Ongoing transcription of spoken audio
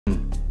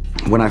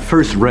When I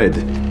first read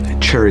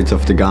Chariots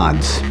of the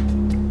Gods,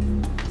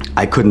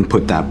 I couldn't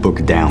put that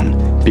book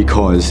down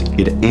because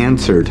it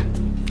answered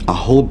a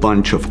whole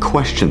bunch of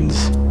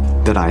questions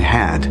that I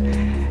had,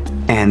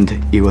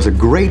 and it was a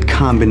great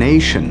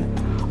combination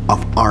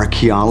of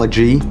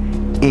archaeology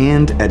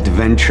and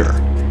adventure.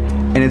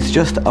 And it's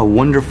just a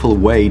wonderful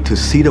way to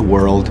see the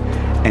world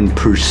and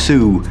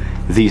pursue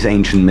these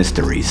ancient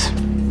mysteries.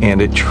 And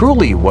it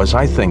truly was,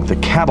 I think, the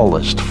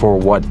catalyst for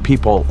what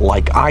people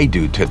like I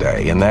do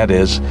today, and that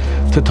is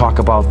to talk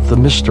about the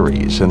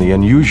mysteries and the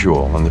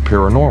unusual and the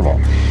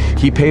paranormal.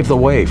 He paved the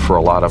way for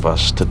a lot of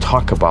us to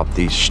talk about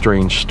these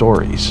strange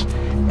stories.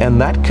 And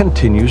that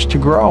continues to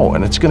grow,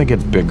 and it's going to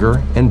get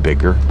bigger and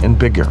bigger and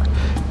bigger.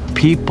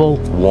 People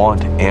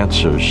want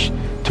answers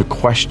to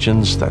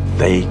questions that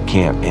they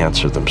can't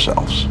answer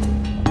themselves.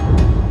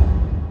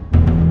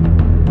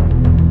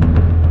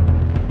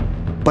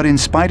 But in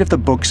spite of the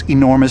book's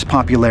enormous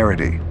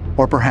popularity,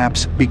 or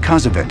perhaps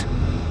because of it,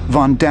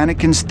 von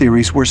Daniken's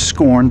theories were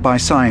scorned by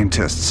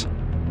scientists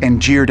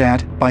and jeered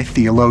at by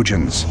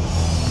theologians.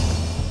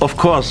 Of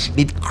course,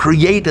 it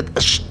created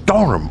a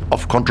storm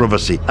of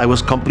controversy. I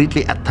was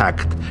completely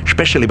attacked,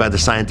 especially by the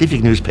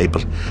scientific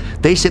newspapers.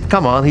 They said,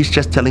 come on, he's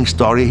just telling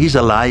story, he's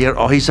a liar,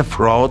 or he's a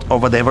fraud, or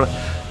whatever.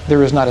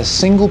 There is not a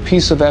single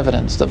piece of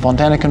evidence that von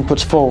Daniken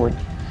puts forward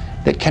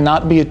that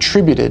cannot be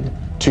attributed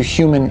to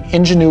human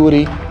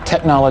ingenuity,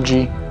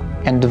 technology,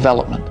 and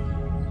development.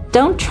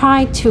 Don't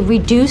try to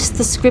reduce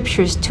the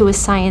scriptures to a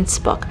science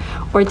book,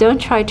 or don't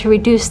try to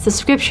reduce the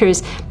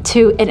scriptures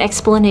to an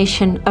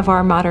explanation of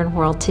our modern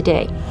world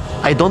today.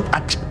 I don't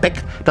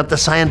expect that the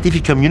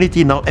scientific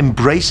community now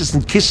embraces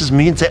and kisses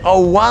me and say,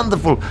 oh,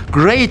 wonderful,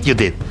 great you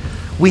did.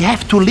 We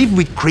have to live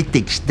with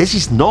critics. This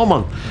is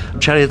normal.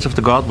 Chariots of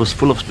the God was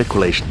full of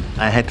speculation.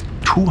 I had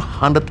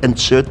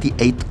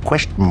 238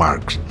 question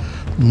marks.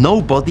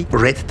 Nobody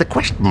read the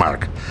question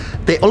mark.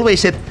 They always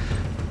said,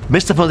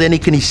 Mr. von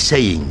Daniken is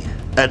saying.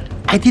 And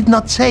I did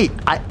not say.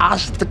 I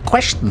asked the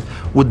question,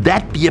 would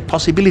that be a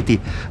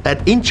possibility?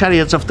 And in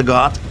Chariots of the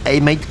God,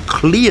 I made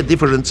clear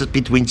differences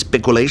between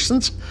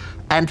speculations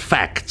and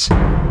facts.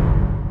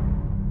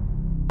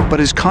 But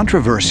as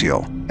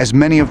controversial as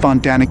many of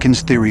von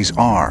Daniken's theories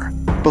are,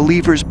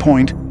 believers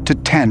point to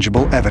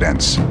tangible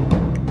evidence.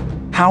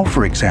 How,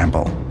 for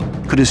example,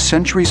 could a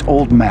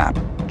centuries-old map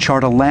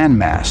chart a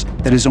landmass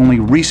that has only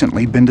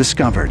recently been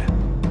discovered?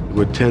 It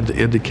would tend to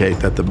indicate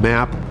that the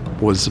map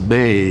was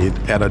made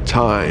at a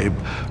time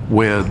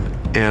when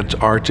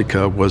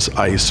Antarctica was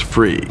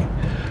ice-free,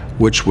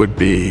 which would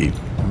be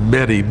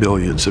many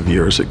millions of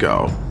years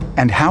ago.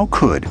 And how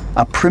could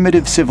a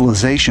primitive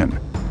civilization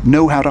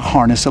know how to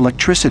harness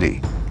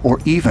electricity or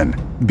even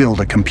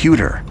build a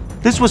computer?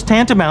 This was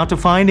tantamount to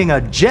finding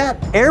a jet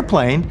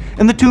airplane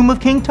in the tomb of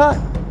King Tut.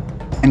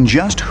 And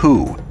just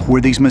who were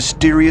these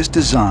mysterious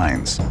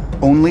designs,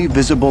 only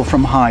visible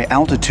from high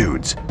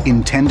altitudes,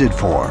 intended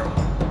for?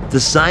 The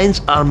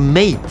signs are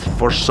made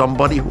for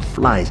somebody who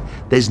flies.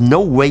 There's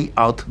no way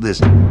out of this.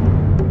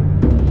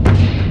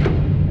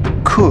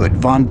 Could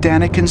von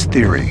Daniken's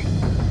theory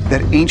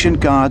that ancient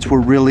gods were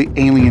really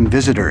alien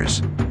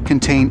visitors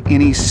contain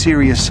any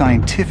serious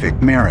scientific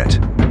merit?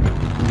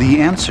 The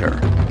answer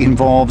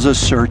involves a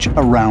search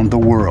around the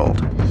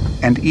world,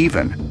 and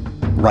even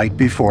right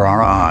before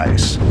our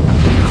eyes.